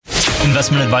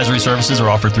Investment advisory services are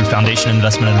offered through Foundation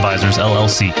Investment Advisors,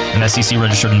 LLC, an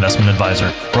SEC-registered investment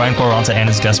advisor. Brian Quaranta and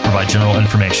his guests provide general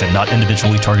information, not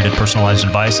individually targeted personalized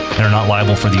advice, and are not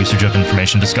liable for the usage of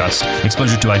information discussed.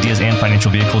 Exposure to ideas and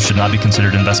financial vehicles should not be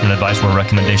considered investment advice or a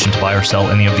recommendation to buy or sell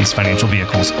any of these financial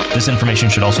vehicles. This information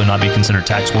should also not be considered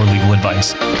tax or legal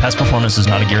advice. Past performance is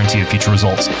not a guarantee of future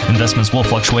results. Investments will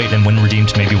fluctuate and when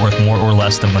redeemed may be worth more or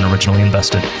less than when originally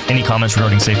invested. Any comments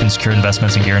regarding safe and secure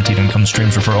investments and guaranteed income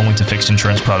streams refer only to fixed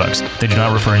insurance products. They do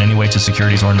not refer in any way to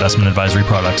securities or investment advisory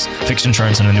products. Fixed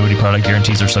insurance and annuity product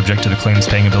guarantees are subject to the claims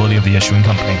paying ability of the issuing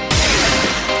company.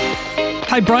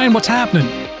 Hi, Brian. What's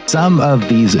happening? Some of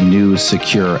these new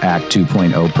Secure Act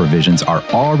 2.0 provisions are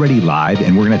already live,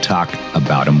 and we're going to talk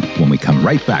about them when we come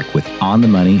right back with On the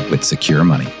Money with Secure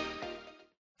Money.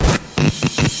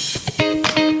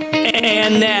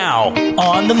 And now,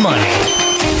 On the Money.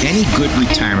 Any good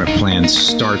retirement plan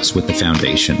starts with the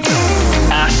foundation.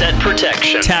 Asset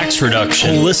protection, tax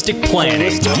reduction, holistic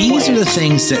planning. These are the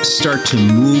things that start to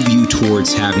move you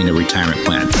towards having a retirement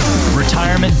plan.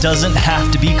 Retirement doesn't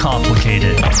have to be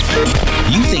complicated.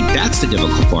 You think that's the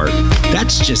difficult part.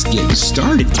 That's just getting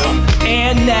started.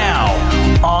 And now,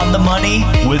 On the Money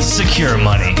with Secure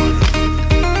Money.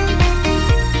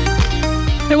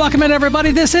 Hey, welcome in,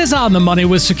 everybody. This is On the Money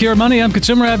with Secure Money. I'm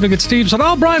consumer advocate Steve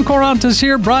Siddall. Brian Quaranta's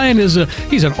here. Brian is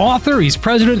he's an author. He's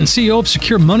president and CEO of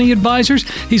Secure Money Advisors.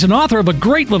 He's an author of a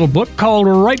great little book called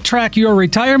Right Track Your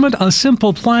Retirement, a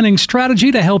simple planning strategy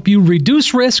to help you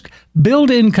reduce risk, build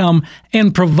income,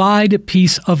 and provide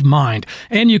peace of mind.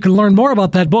 And you can learn more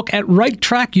about that book at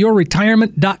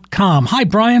righttrackyourretirement.com. Hi,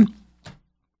 Brian.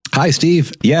 Hi,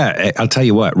 Steve. Yeah, I'll tell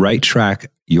you what,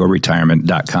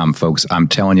 righttrackyourretirement.com, folks. I'm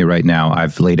telling you right now,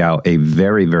 I've laid out a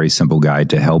very, very simple guide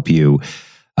to help you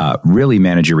really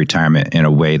manage your retirement in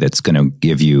a way that's going to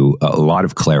give you a lot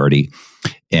of clarity.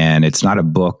 And it's not a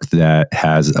book that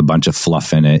has a bunch of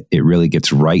fluff in it. It really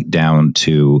gets right down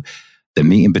to the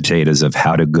meat and potatoes of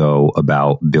how to go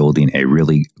about building a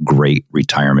really great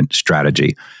retirement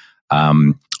strategy.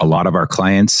 A lot of our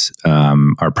clients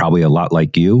are probably a lot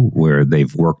like you, where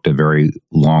they've worked a very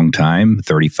long time,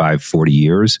 35, 40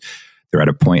 years. They're at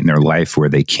a point in their life where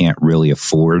they can't really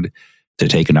afford to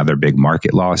take another big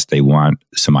market loss. They want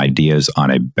some ideas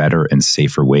on a better and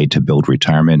safer way to build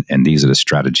retirement. And these are the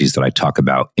strategies that I talk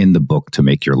about in the book to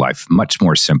make your life much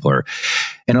more simpler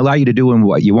and allow you to do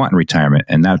what you want in retirement.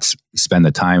 And that's spend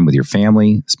the time with your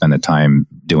family, spend the time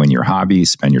doing your hobbies,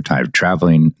 spend your time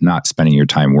traveling, not spending your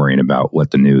time worrying about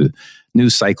what the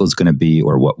news cycle is going to be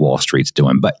or what Wall Street's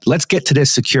doing. But let's get to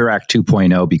this Secure Act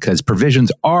 2.0 because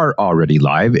provisions are already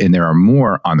live and there are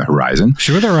more on the horizon.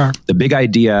 Sure there are. The big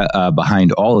idea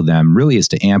behind all of them really is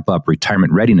to amp up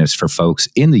retirement readiness for folks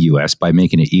in the U.S. by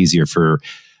making it easier for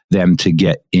them to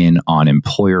get in on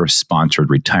employer-sponsored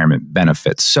retirement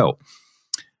benefits. So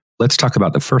let's talk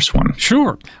about the first one.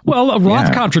 Sure. Well,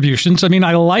 Roth contributions. I mean,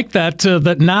 I like that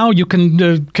that now you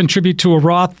can contribute to a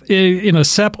Roth in a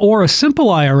SEP or a simple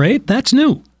IRA. That's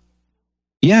new.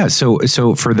 Yeah. So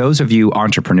for those of you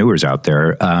entrepreneurs out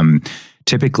there,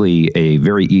 typically a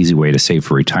very easy way to save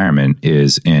for retirement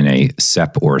is in a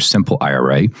SEP or simple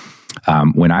IRA.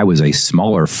 When I was a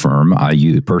smaller firm,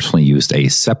 I personally used a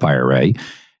SEP IRA,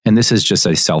 and this is just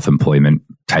a self-employment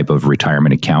type of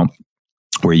retirement account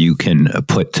where you can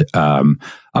put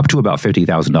up to about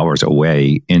 $50,000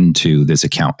 away into this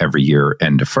account every year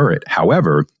and defer it.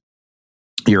 However,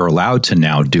 you're allowed to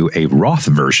now do a Roth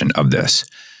version of this.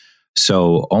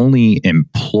 So only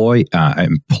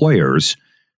employers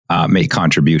make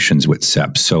contributions with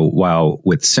SEP. So while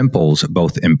with Simples,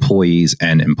 both employees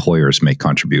and employers make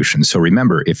contributions. So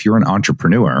remember, if you're an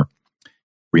entrepreneur,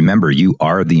 remember, you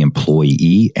are the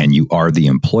employee and you are the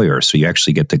employer. So you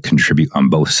actually get to contribute on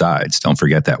both sides. Don't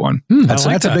forget that one. That's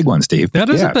a big one, Steve. That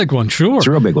is a big one, sure. It's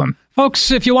a real big one. Folks,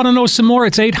 if you want to know some more,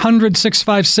 it's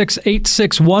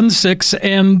 800-656-8616.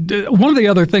 And one of the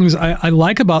other things I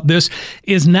like about this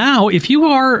is now, if you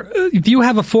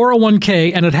have a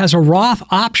 401k and it has a Roth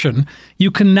option, you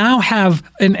can now have,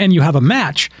 and you have a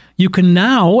match, you can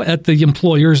now, at the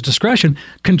employer's discretion,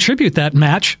 contribute that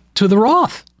match to the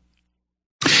Roth.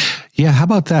 Yeah, how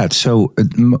about that? So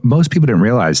most people didn't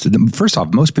realize, first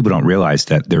off, most people don't realize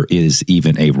that there is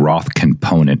even a Roth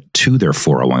component to their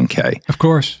 401k. Of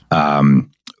course.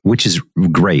 Which is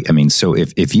great. I mean, so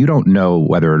if you don't know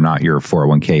whether or not your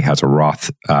 401k has a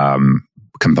Roth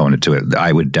component to it,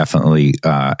 I would definitely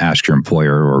ask your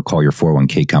employer or call your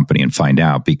 401k company and find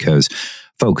out, because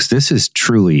folks, this is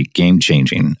truly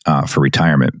game-changing for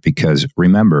retirement. Because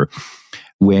remember,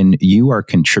 when you are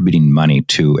contributing money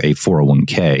to a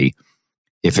 401k,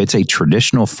 if it's a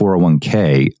traditional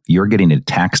 401k, you're getting a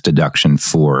tax deduction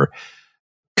for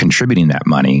contributing that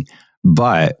money.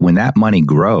 But when that money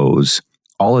grows,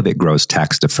 all of it grows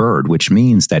tax deferred, which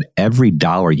means that every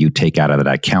dollar you take out of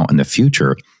that account in the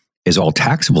future is all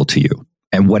taxable to you,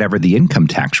 and whatever the income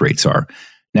tax rates are.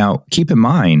 Now, keep in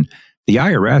mind, the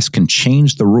IRS can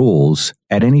change the rules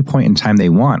at any point in time they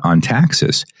want on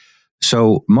taxes.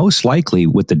 So most likely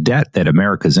with the debt that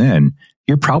America's in,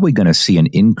 you're probably going to see an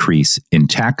increase in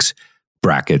tax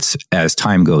brackets as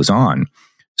time goes on.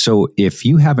 So if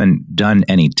you haven't done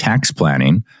any tax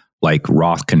planning, like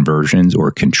Roth conversions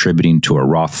or contributing to a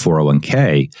Roth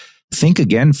 401k, think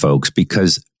again, folks,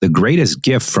 because the greatest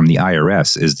gift from the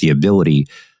IRS is the ability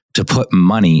to put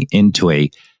money into a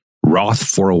Roth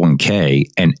 401k,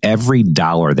 and every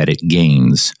dollar that it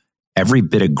gains, every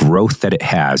bit of growth that it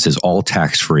has is all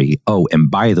tax-free. Oh, and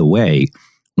by the way,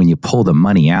 when you pull the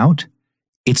money out,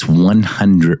 it's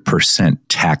 100%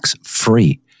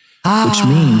 tax-free. Which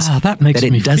means that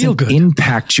it doesn't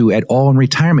impact you at all in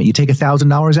retirement. You take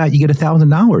 $1,000 out, you get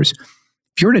 $1,000. If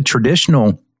you're in a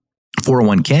traditional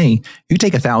 401k, you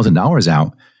take $1,000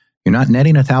 out, you're not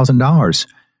netting $1,000.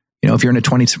 If you're in a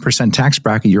 20% tax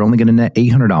bracket, you're only going to net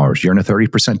 $800. You're in a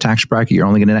 30% tax bracket, you're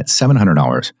only going to net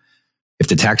 $700. If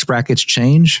the tax brackets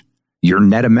change, your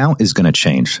net amount is going to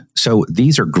change. So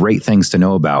these are great things to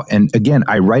know about. And again,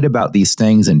 I write about these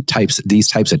things and these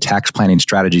types of tax planning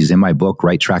strategies in my book,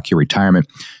 Right Track Your Retirement,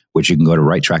 which you can go to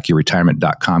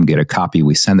righttrackyourretirement.com, get a copy.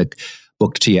 We send the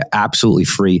book to you absolutely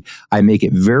free. I make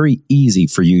it very easy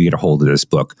for you to get a hold of this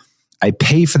book. I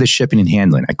pay for the shipping and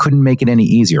handling. I couldn't make it any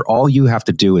easier. All you have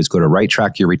to do is go to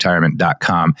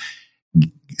righttrackyourretirement.com,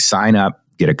 sign up,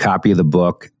 get a copy of the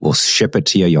book. We'll ship it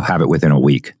to you. You'll have it within a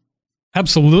week.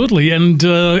 Absolutely. And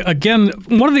again,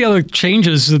 one of the other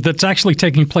changes that's actually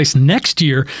taking place next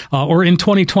year or in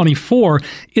 2024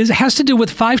 has to do with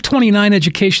 529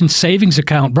 Education Savings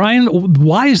Account. Brian,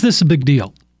 why is this a big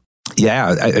deal?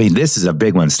 Yeah, I mean, this is a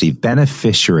big one, Steve.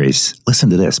 Beneficiaries, listen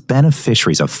to this,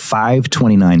 beneficiaries of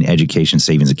 529 Education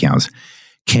Savings Accounts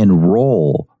can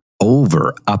roll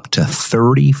over up to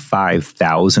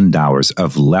 $35,000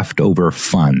 of leftover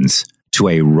funds to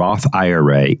a Roth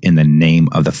IRA in the name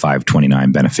of the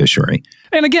 529 beneficiary.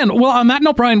 And again, well, on that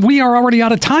note, Brian, we are already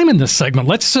out of time in this segment.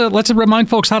 Let's remind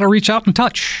folks how to reach out and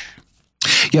touch.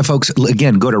 Yeah, folks,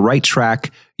 again, go to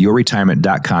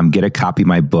righttrackyourretirement.com, get a copy of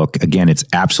my book. Again, it's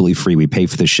absolutely free. We pay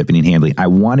for the shipping and handling. I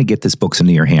want to get this book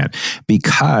into your hand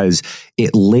because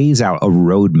it lays out a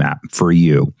roadmap for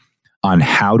you on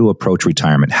how to approach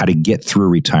retirement, how to get through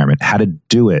retirement, how to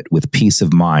do it with peace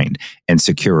of mind and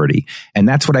security. And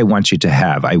that's what I want you to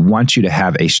have. I want you to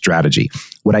have a strategy.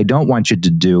 What I don't want you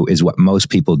to do is what most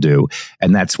people do.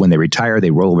 And that's when they retire, they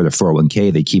roll over their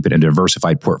 401k, they keep it in a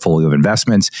diversified portfolio of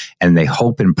investments, and they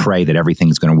hope and pray that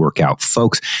everything's going to work out.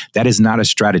 Folks, that is not a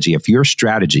strategy. If your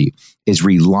strategy is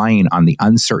relying on the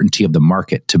uncertainty of the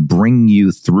market to bring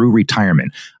you through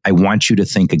retirement, I want you to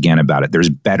think again about it. There's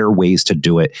better ways to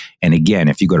do it. And again,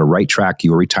 if you go to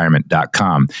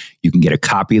righttrackyourretirement.com, you can get a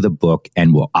copy of the book,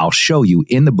 and I'll show you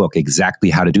in the book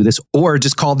exactly how to do this. Or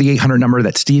just call the 800 number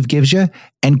that Steve gives you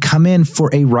and come in for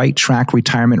a Right Track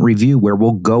retirement review where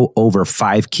we'll go over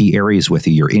 5 key areas with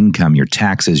you: your income, your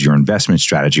taxes, your investment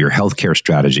strategy, your healthcare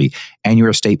strategy, and your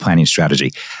estate planning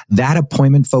strategy. That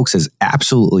appointment, folks, is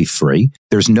absolutely free.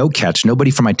 There's no catch.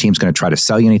 Nobody from my team is going to try to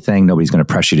sell you anything. Nobody's going to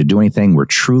press you to do anything. We're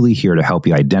truly here to help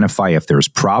you identify if there's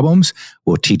problems.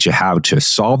 We'll teach you how to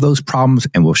solve those problems,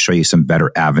 and we'll show you some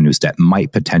better avenues that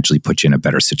might potentially put you in a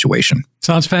better situation.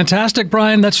 Sounds fantastic,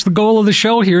 Brian. That's the goal of the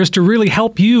show here, is to really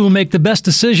help you make the best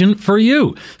decision for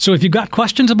you. So if you've got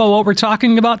questions about what we're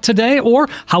talking about today or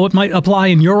how it might apply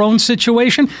in your own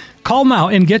situation, call now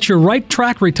and get your Right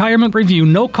Track retirement review.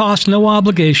 No cost, no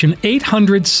obligation.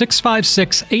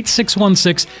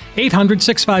 800-656-8616.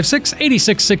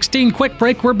 800-656-8616. Quick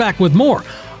break. We're back with more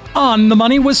On the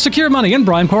Money with Secure Money and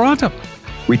Brian Quaranta.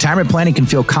 Retirement planning can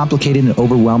feel complicated and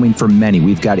overwhelming for many.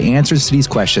 We've got answers to these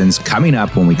questions coming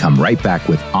up when we come right back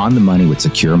with On the Money with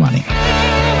Secure Money.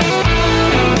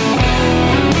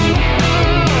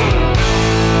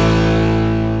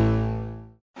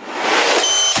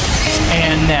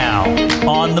 And now,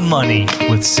 On the Money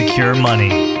with Secure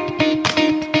Money.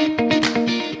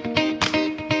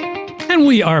 And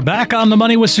we are back on the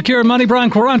Money with Secure Money. Brian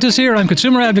Quarantas here. I'm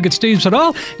consumer advocate Steve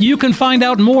Siddall. You can find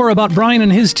out more about Brian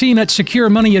and his team at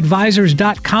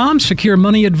securemoneyadvisors.com,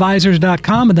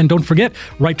 securemoneyadvisors.com, and then don't forget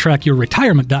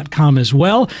righttrackyourretirement.com as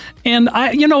well. And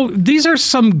these are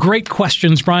some great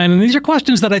questions, Brian, and these are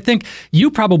questions that I think you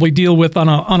probably deal with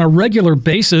on a regular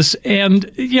basis. And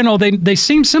they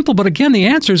seem simple, but again, the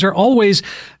answers are always,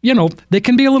 they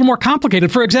can be a little more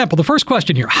complicated. For example, the first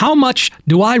question here: how much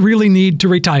do I really need to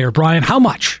retire, Brian? How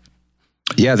much?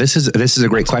 Yeah, this is a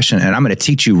great question, and I'm going to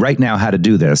teach you right now how to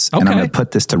do this, Okay. and I'm going to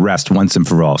put this to rest once and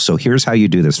for all. So here's how you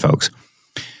do this, folks.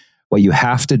 What you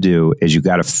have to do is you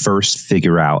got to first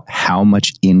figure out how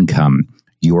much income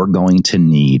you're going to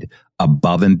need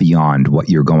above and beyond what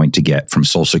you're going to get from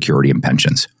Social Security and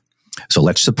pensions. So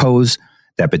let's suppose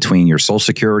that between your Social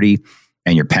Security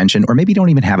and your pension, or maybe you don't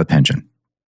even have a pension,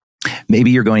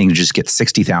 maybe you're going to just get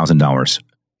 $60,000,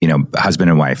 husband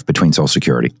and wife between Social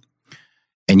Security,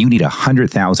 and you need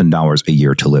 $100,000 a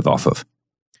year to live off of.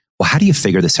 Well, how do you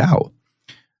figure this out?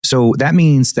 So that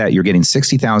means that you're getting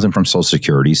 $60,000 from Social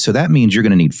Security. So that means you're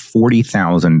going to need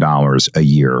 $40,000 a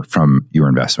year from your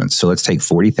investments. So let's take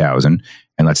 $40,000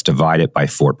 and let's divide it by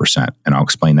 4%. And I'll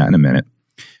explain that in a minute.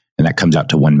 And that comes out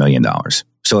to $1 million.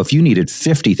 So if you needed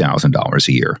 $50,000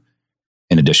 a year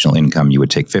in additional income, you would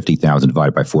take $50,000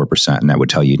 divided by 4%, and that would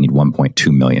tell you need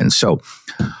 $1.2 million. So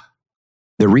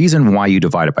the reason why you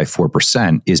divide it by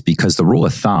 4% is because the rule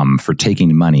of thumb for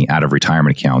taking money out of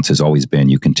retirement accounts has always been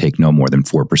you can take no more than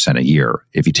 4% a year.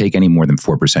 If you take any more than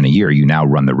 4% a year, you now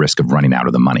run the risk of running out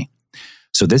of the money.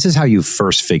 So this is how you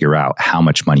first figure out how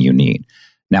much money you need.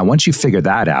 Now, once you figure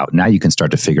that out, now you can start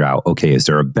to figure out, okay, is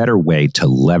there a better way to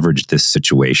leverage this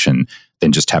situation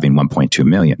than just having $1.2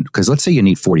 million? Because let's say you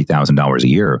need $40,000 a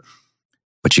year,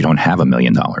 but you don't have $1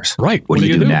 million. Right. What do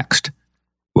you do next?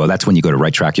 Well, that's when you go to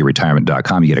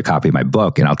righttrackyourretirement.com, you get a copy of my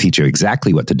book, and I'll teach you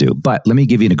exactly what to do. But let me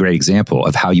give you a great example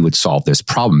of how you would solve this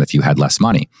problem if you had less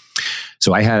money.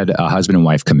 So I had a husband and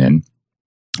wife come in.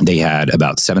 They had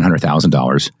about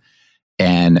 $700,000,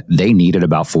 and they needed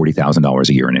about $40,000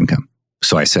 a year in income.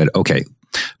 So I said, okay,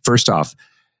 first off,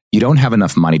 you don't have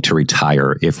enough money to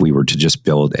retire if we were to just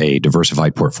build a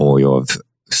diversified portfolio of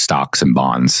stocks and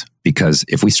bonds. Because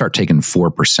if we start taking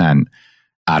 4%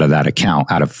 out of that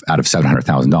account, out of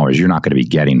 $700,000, you're not going to be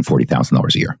getting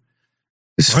 $40,000 a year.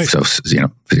 Right. So,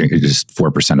 just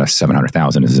 4% of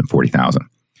 700,000 isn't 40,000.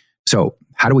 So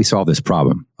how do we solve this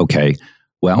problem? Okay,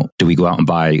 well, do we go out and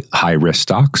buy high risk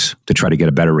stocks to try to get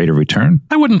a better rate of return?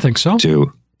 I wouldn't think so.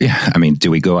 Do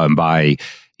we go out and buy,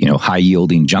 high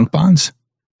yielding junk bonds?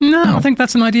 No, I don't think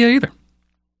that's an idea either.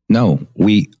 No,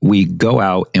 we go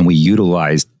out and we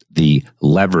utilize the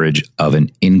leverage of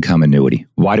an income annuity.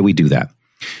 Why do we do that?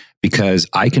 Because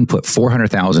I can put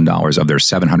 $400,000 of their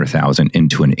 $700,000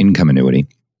 into an income annuity.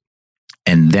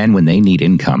 And then when they need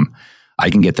income,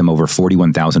 I can get them over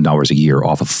 $41,000 a year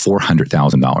off of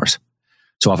 $400,000.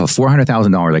 So off of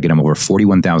 $400,000, I get him over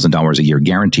 $41,000 a year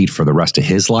guaranteed for the rest of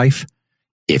his life.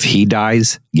 If he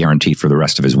dies, guaranteed for the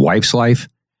rest of his wife's life.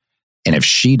 And if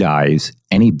she dies,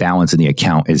 any balance in the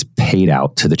account is paid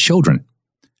out to the children.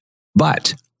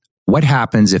 But what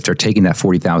happens if they're taking that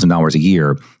 $40,000 a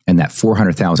year and that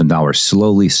 $400,000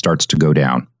 slowly starts to go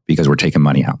down because we're taking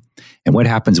money out? And what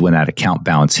happens when that account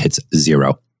balance hits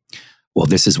zero? Well,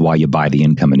 this is why you buy the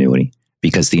income annuity,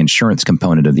 because the insurance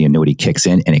component of the annuity kicks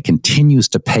in and it continues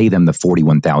to pay them the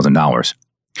 $41,000.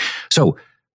 So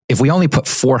if we only put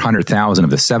 $400,000 of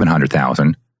the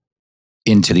 $700,000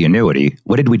 into the annuity,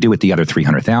 what did we do with the other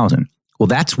 $300,000? Well,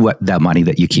 that's what that money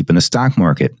that you keep in the stock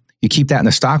market. You keep that in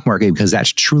the stock market because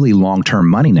that's truly long-term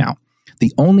money now.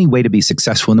 The only way to be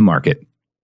successful in the market,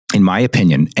 in my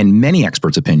opinion, and many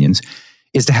experts' opinions,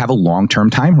 is to have a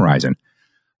long-term time horizon.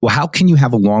 Well, how can you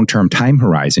have a long-term time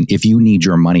horizon if you need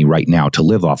your money right now to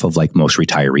live off of like most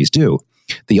retirees do?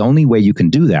 The only way you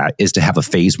can do that is to have a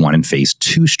phase 1 and phase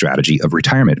 2 strategy of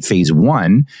retirement. Phase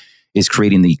 1 is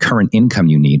creating the current income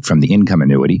you need from the income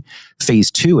annuity. Phase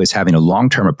 2 is having a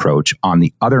long-term approach on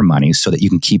the other money so that you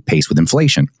can keep pace with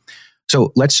inflation.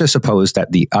 So let's just suppose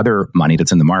that the other money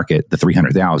that's in the market, the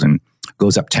 $300,000,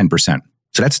 goes up 10%.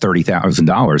 So that's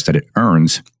 $30,000 that it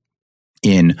earns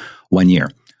in 1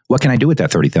 year. What can I do with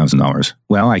that $30,000?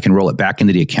 Well, I can roll it back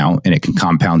into the account and it can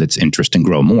compound its interest and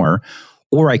grow more.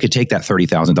 Or I could take that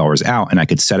 $30,000 out and I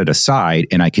could set it aside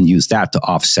and I can use that to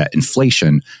offset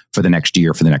inflation for the next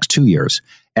year, for the next 2 years.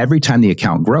 Every time the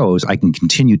account grows, I can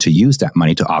continue to use that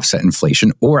money to offset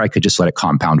inflation, or I could just let it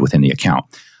compound within the account.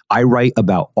 I write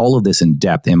about all of this in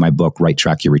depth in my book, Right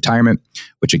Track Your Retirement,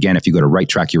 which again, if you go to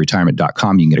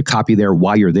righttrackyourretirement.com, you can get a copy there.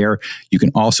 While you're there, you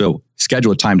can also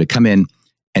schedule a time to come in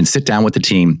and sit down with the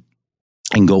team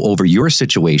and go over your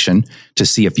situation to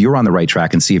see if you're on the right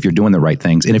track and see if you're doing the right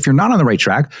things. And if you're not on the right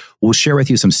track, we'll share with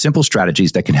you some simple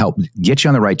strategies that can help get you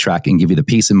on the right track and give you the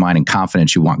peace of mind and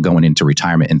confidence you want going into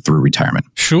retirement and through retirement.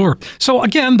 Sure. So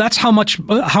again, that's how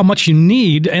much you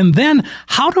need. And then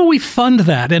how do we fund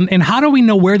that? And how do we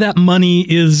know where that money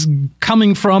is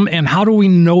coming from? And how do we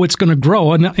know it's going to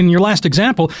grow? And in your last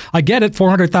example, I get it,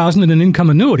 $400,000 in an income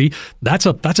annuity. That's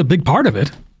a big part of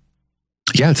it.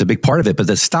 Yeah, it's a big part of it, but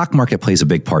the stock market plays a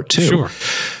big part too. Sure.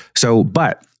 So,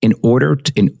 but in order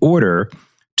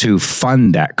to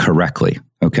fund that correctly,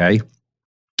 okay,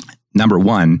 number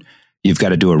one, you've got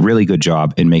to do a really good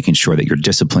job in making sure that you're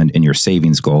disciplined in your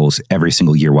savings goals every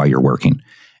single year while you're working.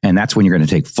 And that's when you're going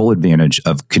to take full advantage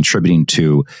of contributing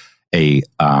to a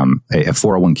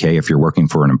 401k if you're working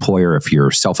for an employer. If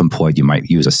you're self-employed, you might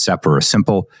use a SEP or a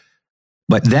Simple.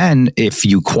 But then if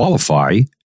you qualify,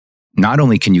 not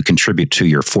only can you contribute to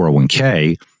your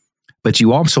 401k, but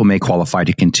you also may qualify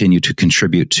to continue to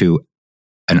contribute to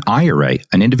an IRA,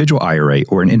 an individual IRA,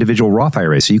 or an individual Roth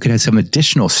IRA. So you could have some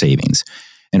additional savings.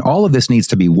 And all of this needs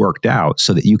to be worked out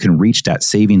so that you can reach that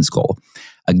savings goal.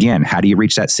 Again, how do you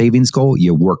reach that savings goal?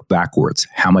 You work backwards.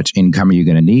 How much income are you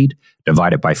going to need?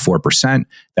 Divide it by 4%.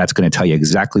 That's going to tell you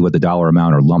exactly what the dollar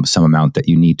amount or lump sum amount that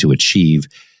you need to achieve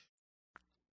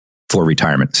for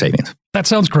retirement savings. That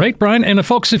sounds great, Brian. And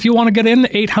folks, if you want to get in,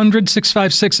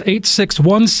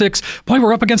 800-656-8616. Boy,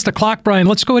 we're up against the clock, Brian.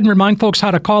 Let's go ahead and remind folks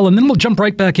how to call, and then we'll jump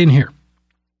right back in here.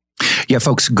 Yeah,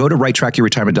 folks, go to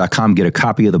righttrackyourretirement.com, get a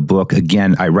copy of the book.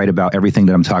 Again, I write about everything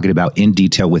that I'm talking about in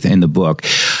detail within the book.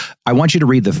 I want you to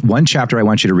read the one chapter I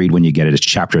want you to read when you get it. It's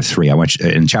chapter 3.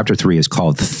 And chapter 3 is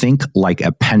called Think Like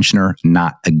a Pensioner,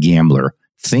 Not a Gambler.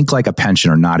 Think like a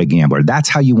pensioner, not a gambler. That's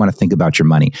how you want to think about your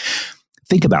money.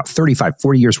 Think about 35,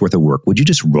 40 years worth of work. Would you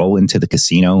just roll into the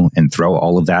casino and throw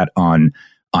all of that on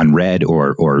red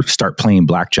or start playing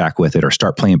blackjack with it or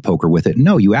start playing poker with it?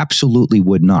 No, you absolutely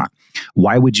would not.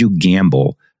 Why would you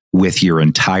gamble with your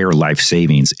entire life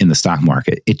savings in the stock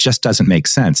market? It just doesn't make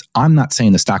sense. I'm not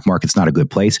saying the stock market's not a good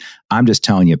place. I'm just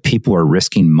telling you, people are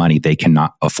risking money they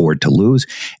cannot afford to lose,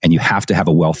 and you have to have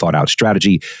a well thought out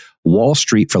strategy. Wall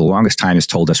Street, for the longest time, has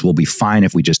told us we'll be fine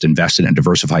if we just invest in a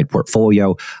diversified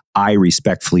portfolio. I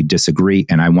respectfully disagree,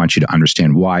 and I want you to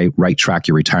understand why.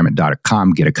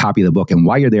 RightTrackYourRetirement.com. Get a copy of the book, and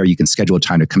while you're there, you can schedule a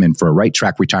time to come in for a Right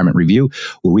Track Retirement Review,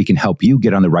 where we can help you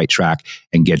get on the right track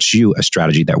and get you a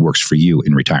strategy that works for you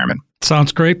in retirement.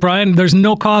 Sounds great, Brian. There's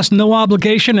no cost, no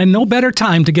obligation, and no better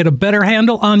time to get a better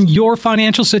handle on your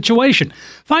financial situation.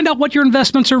 Find out what your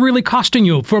investments are really costing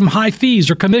you from high fees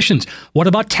or commissions. What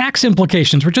about tax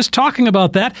implications? We're just talking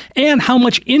about that, and how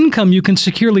much income you can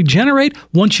securely generate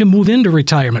once you move into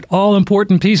retirement. All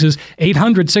important pieces.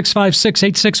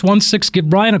 800-656-8616. Give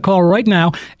Brian a call right now.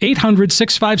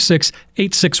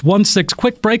 800-656-8616.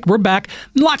 Quick break. We're back.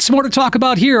 Lots more to talk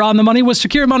about here on The Money with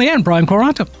Secure Money and Brian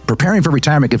Quaranta. Preparing for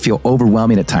retirement can feel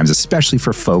overwhelming at times, especially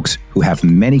for folks who have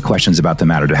many questions about the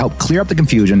matter. To help clear up the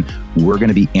confusion, we're going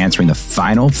to be answering the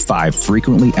final 5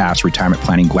 frequently asked retirement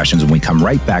planning questions when we come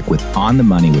right back with On the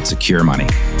Money with Secure Money.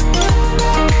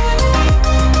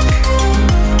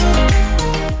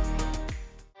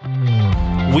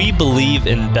 We believe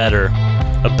in better.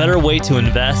 A better way to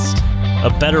invest,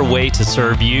 a better way to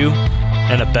serve you,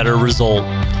 and a better result.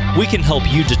 We can help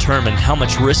you determine how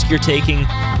much risk you're taking,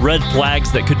 red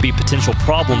flags that could be potential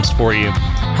problems for you,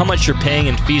 how much you're paying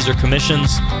in fees or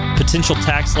commissions, potential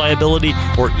tax liability,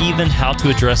 or even how to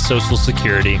address Social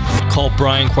Security. Call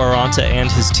Brian Quaranta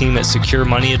and his team at Secure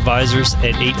Money Advisors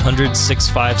at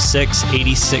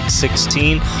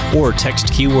 800-656-8616 or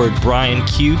text keyword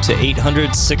BrianQ to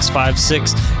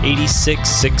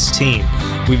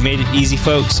 800-656-8616. We've made it easy,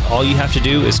 folks. All you have to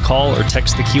do is call or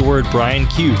text the keyword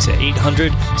BrianQ to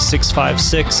 800-656-8616.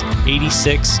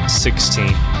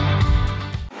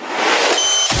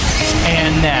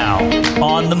 And now,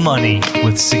 On the Money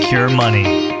with Secure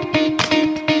Money.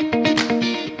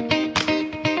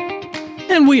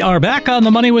 And we are back on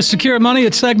The Money with Secure Money.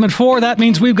 It's segment 4. That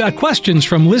means we've got questions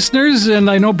from listeners. And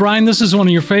I know, Brian, this is one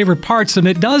of your favorite parts. And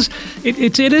it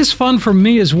is fun for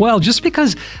me as well, just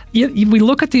because we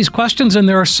look at these questions and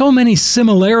there are so many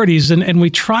similarities. And we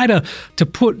try to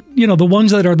put, the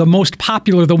ones that are the most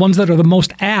popular, the ones that are the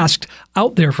most asked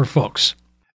out there for folks.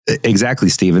 Exactly,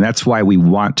 Steve. And that's why we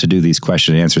want to do these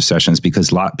question and answer sessions,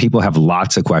 because people have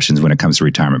lots of questions when it comes to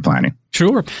retirement planning.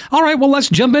 Sure. All right. Well, let's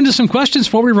jump into some questions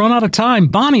before we run out of time.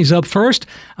 Bonnie's up first.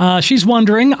 She's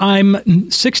wondering,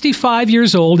 I'm 65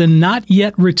 years old and not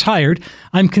yet retired.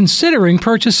 I'm considering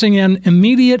purchasing an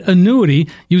immediate annuity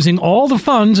using all the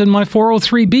funds in my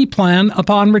 403B plan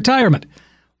upon retirement.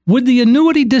 Would the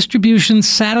annuity distributions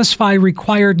satisfy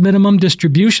required minimum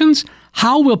distributions?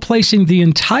 How will placing the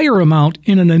entire amount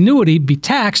in an annuity be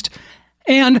taxed?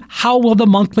 And how will the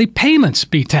monthly payments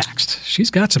be taxed? She's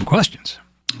got some questions.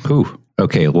 Ooh,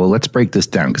 okay. Well, let's break this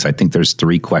down because I think there's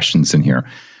 3 questions in here.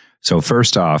 So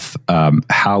first off,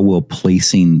 how will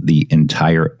placing the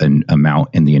entire amount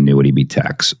in the annuity be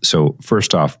taxed? So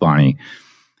first off, Bonnie,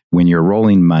 when you're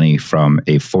rolling money from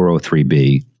a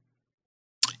 403B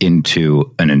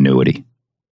into an annuity,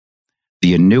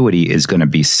 the annuity is going to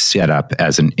be set up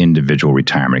as an individual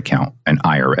retirement account, an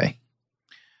IRA.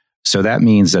 So that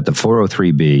means that the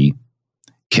 403B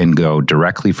can go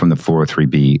directly from the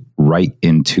 403B right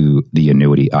into the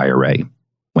annuity IRA.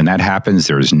 When that happens,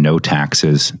 there's no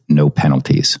taxes, no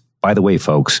penalties. By the way,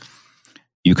 folks,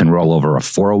 you can roll over a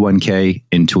 401k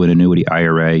into an annuity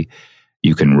IRA.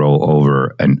 You can roll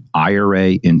over an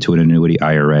IRA into an annuity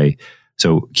IRA.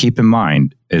 So keep in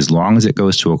mind, as long as it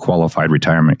goes to a qualified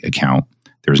retirement account,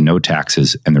 there's no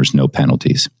taxes and there's no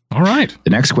penalties. All right. The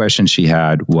next question she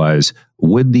had was,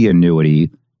 would the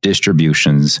annuity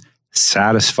distributions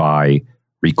satisfy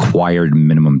required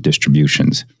minimum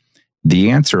distributions?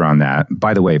 The answer on that,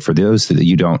 by the way, for those that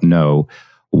you don't know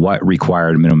what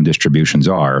required minimum distributions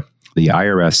are, the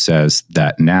IRS says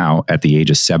that now at the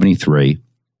age of 73,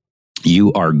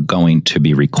 you are going to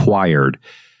be required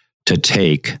to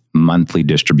take monthly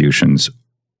distributions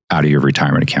out of your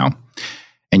retirement account.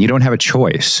 And you don't have a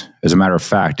choice. As a matter of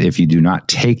fact, if you do not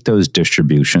take those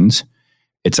distributions,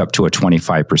 it's up to a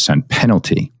 25%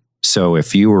 penalty. So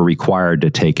if you were required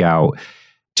to take out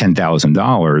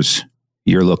 $10,000,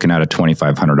 you're looking at a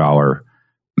 $2,500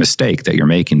 mistake that you're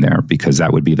making there, because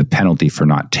that would be the penalty for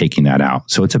not taking that out.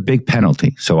 So it's a big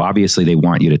penalty. So obviously they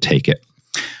want you to take it.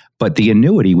 But the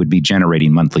annuity would be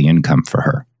generating monthly income for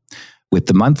her. With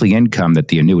the monthly income that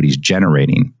the annuity is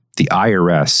generating, the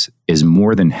IRS is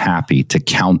more than happy to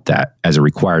count that as a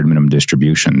required minimum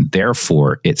distribution.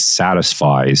 Therefore, it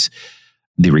satisfies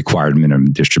the required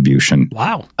minimum distribution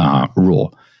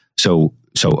rule. So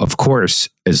of course,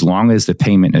 as long as the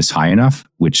payment is high enough,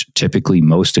 which typically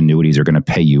most annuities are going to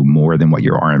pay you more than what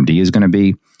your RMD is going to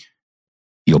be,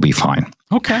 you'll be fine.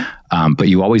 Okay. But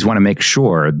you always want to make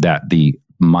sure that the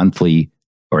monthly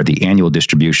or the annual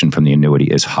distribution from the annuity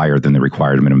is higher than the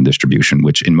required minimum distribution,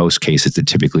 which in most cases it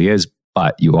typically is,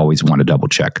 but you always want to double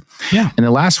check. Yeah. And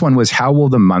the last one was, how will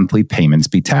the monthly payments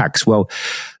be taxed? Well,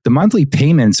 the monthly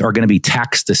payments are going to be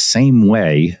taxed the same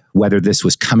way, whether this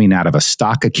was coming out of a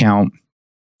stock account,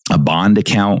 a bond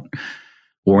account,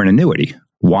 or an annuity.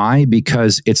 Why?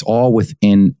 Because it's all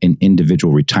within an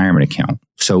individual retirement account.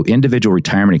 So individual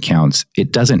retirement accounts,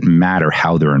 it doesn't matter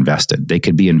how they're invested. They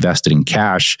could be invested in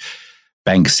cash,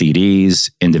 bank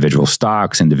CDs, individual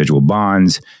stocks, individual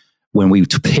bonds. When we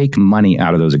take money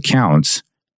out of those accounts,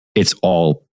 it's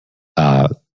all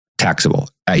taxable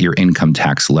at your income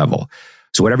tax level.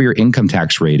 So whatever your income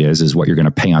tax rate is what you're going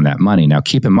to pay on that money. Now,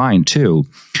 keep in mind, too,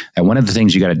 that one of the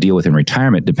things you got to deal with in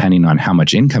retirement, depending on how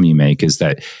much income you make, is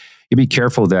that you be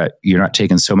careful that you're not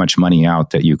taking so much money out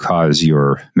that you cause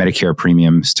your Medicare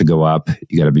premiums to go up.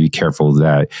 You got to be careful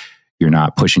that you're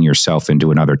not pushing yourself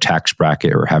into another tax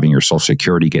bracket or having your Social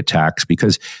Security get taxed,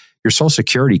 because your Social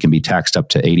Security can be taxed up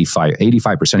to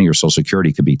 85% of your Social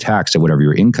Security could be taxed at whatever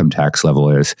your income tax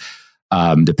level is,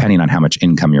 depending on how much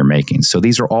income you're making. So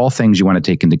these are all things you want to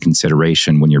take into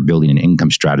consideration when you're building an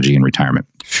income strategy in retirement.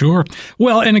 Sure.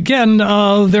 Well, and again,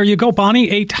 there you go,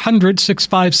 Bonnie,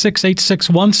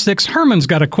 800-656-8616. Herman's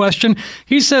got a question.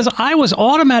 He says, I was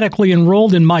automatically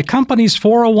enrolled in my company's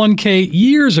 401k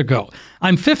years ago.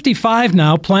 I'm 55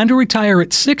 now, plan to retire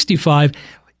at 65.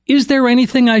 Is there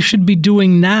anything I should be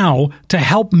doing now to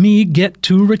help me get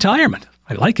to retirement?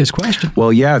 I like his question.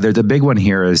 Well, yeah, the big one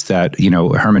here is that,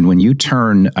 Herman, when you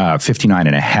turn 59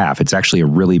 and a half, it's actually a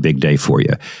really big day for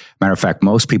you. Matter of fact,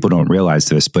 most people don't realize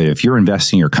this, but if you're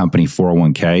investing in your company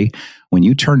 401k, when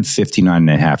you turn 59 and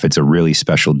a half, it's a really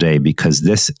special day, because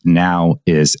this now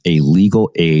is a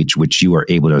legal age which you are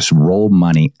able to roll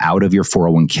money out of your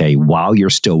 401k while you're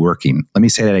still working. Let me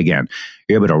say that again.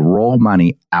 You're able to roll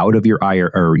money out of your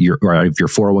IRA or out of your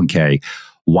 401k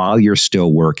while you're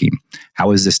still working.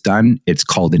 How is this done? It's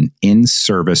called an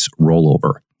in-service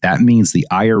rollover. That means the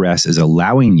IRS is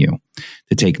allowing you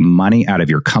to take money out of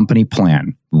your company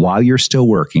plan while you're still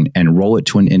working and roll it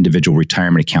to an individual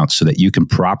retirement account so that you can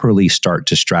properly start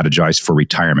to strategize for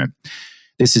retirement.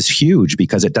 This is huge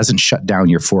because it doesn't shut down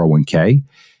your 401k.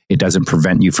 It doesn't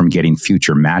prevent you from getting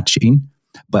future matching.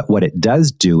 But what it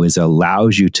does do is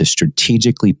allows you to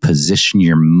strategically position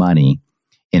your money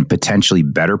in potentially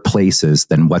better places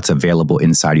than what's available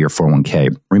inside of your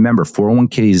 401k. Remember,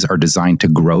 401ks are designed to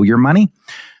grow your money.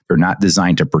 They're not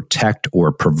designed to protect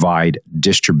or provide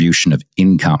distribution of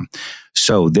income.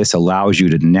 So this allows you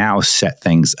to now set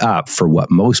things up for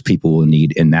what most people will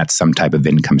need, and that's some type of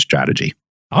income strategy.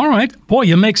 All right. Boy,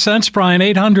 you make sense, Brian.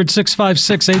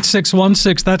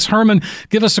 800-656-8616. That's Herman.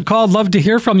 Give us a call. Love to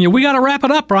hear from you. We got to wrap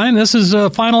it up, Brian. This is a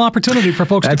final opportunity for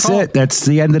folks to call. That's it. That's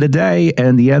the end of the day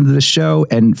and the end of the show.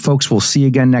 And folks, we'll see you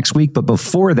again next week. But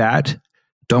before that,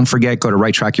 Don't forget, go to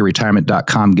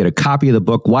righttrackyourretirement.com, get a copy of the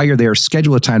book. While you're there,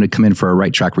 schedule a time to come in for a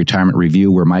Right Track Retirement Review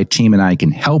where my team and I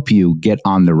can help you get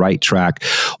on the right track.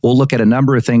 We'll look at a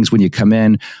number of things when you come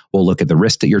in. We'll look at the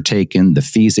risk that you're taking, the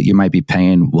fees that you might be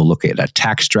paying. We'll look at a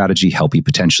tax strategy, help you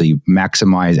potentially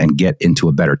maximize and get into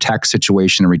a better tax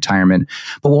situation in retirement.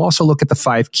 But we'll also look at the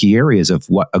 5 key areas of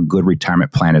what a good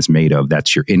retirement plan is made of.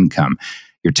 That's your income,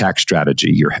 your tax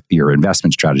strategy, your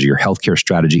investment strategy, your healthcare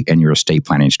strategy, and your estate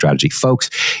planning strategy. Folks,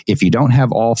 if you don't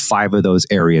have all 5 of those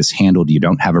areas handled, you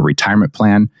don't have a retirement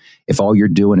plan. If all you're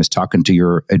doing is talking to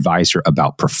your advisor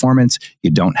about performance, you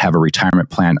don't have a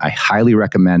retirement plan. I highly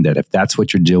recommend that if that's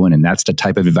what you're doing and that's the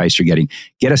type of advice you're getting,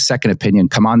 get a second opinion.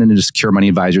 Come on into Secure Money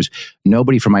Advisors.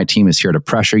 Nobody from my team is here to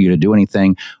pressure you to do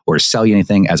anything or to sell you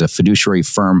anything. As a fiduciary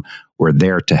firm, we're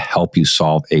there to help you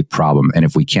solve a problem. And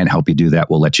if we can't help you do that,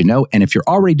 we'll let you know. And if you're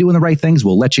already doing the right things,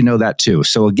 we'll let you know that too.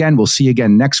 So again, we'll see you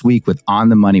again next week with On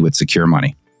the Money with Secure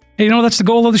Money. Hey, that's the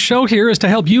goal of the show here, is to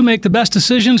help you make the best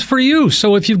decisions for you.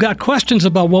 So if you've got questions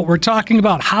about what we're talking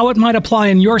about, how it might apply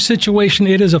in your situation,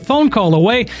 it is a phone call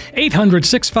away.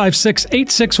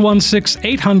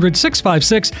 800-656-8616,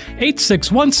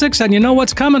 800-656-8616. And you know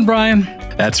what's coming, Brian?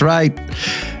 That's right.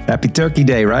 Happy Turkey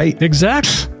Day, right?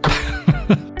 Exactly.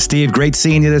 Steve, great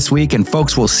seeing you this week. And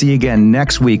folks, we'll see you again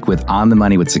next week with On the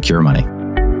Money with Secure Money.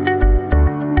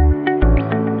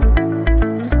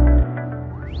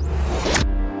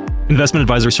 Investment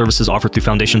advisory services offered through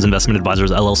Foundations Investment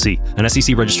Advisors, LLC, an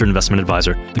SEC-registered investment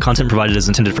advisor. The content provided is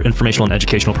intended for informational and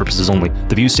educational purposes only.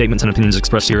 The views, statements, and opinions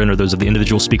expressed herein are those of the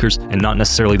individual speakers and not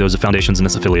necessarily those of Foundations and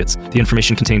its affiliates. The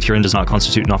information contained herein does not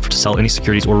constitute an offer to sell any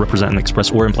securities or represent an express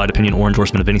or implied opinion or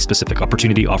endorsement of any specific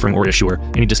opportunity, offering, or issuer.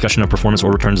 Any discussion of performance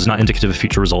or returns is not indicative of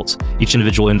future results. Each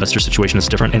individual investor situation is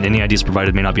different, and any ideas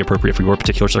provided may not be appropriate for your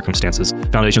particular circumstances.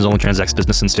 Foundations only transacts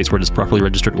business in states where it is properly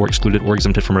registered or excluded or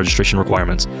exempted from registration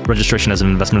requirements. Registration as an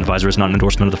investment advisor is not an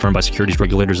endorsement of the firm by securities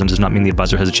regulators and does not mean the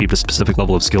advisor has achieved a specific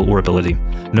level of skill or ability.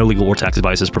 No legal or tax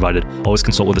advice is provided. Always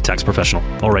consult with a tax professional.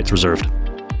 All rights reserved.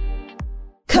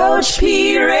 Coach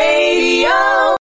P. Ray.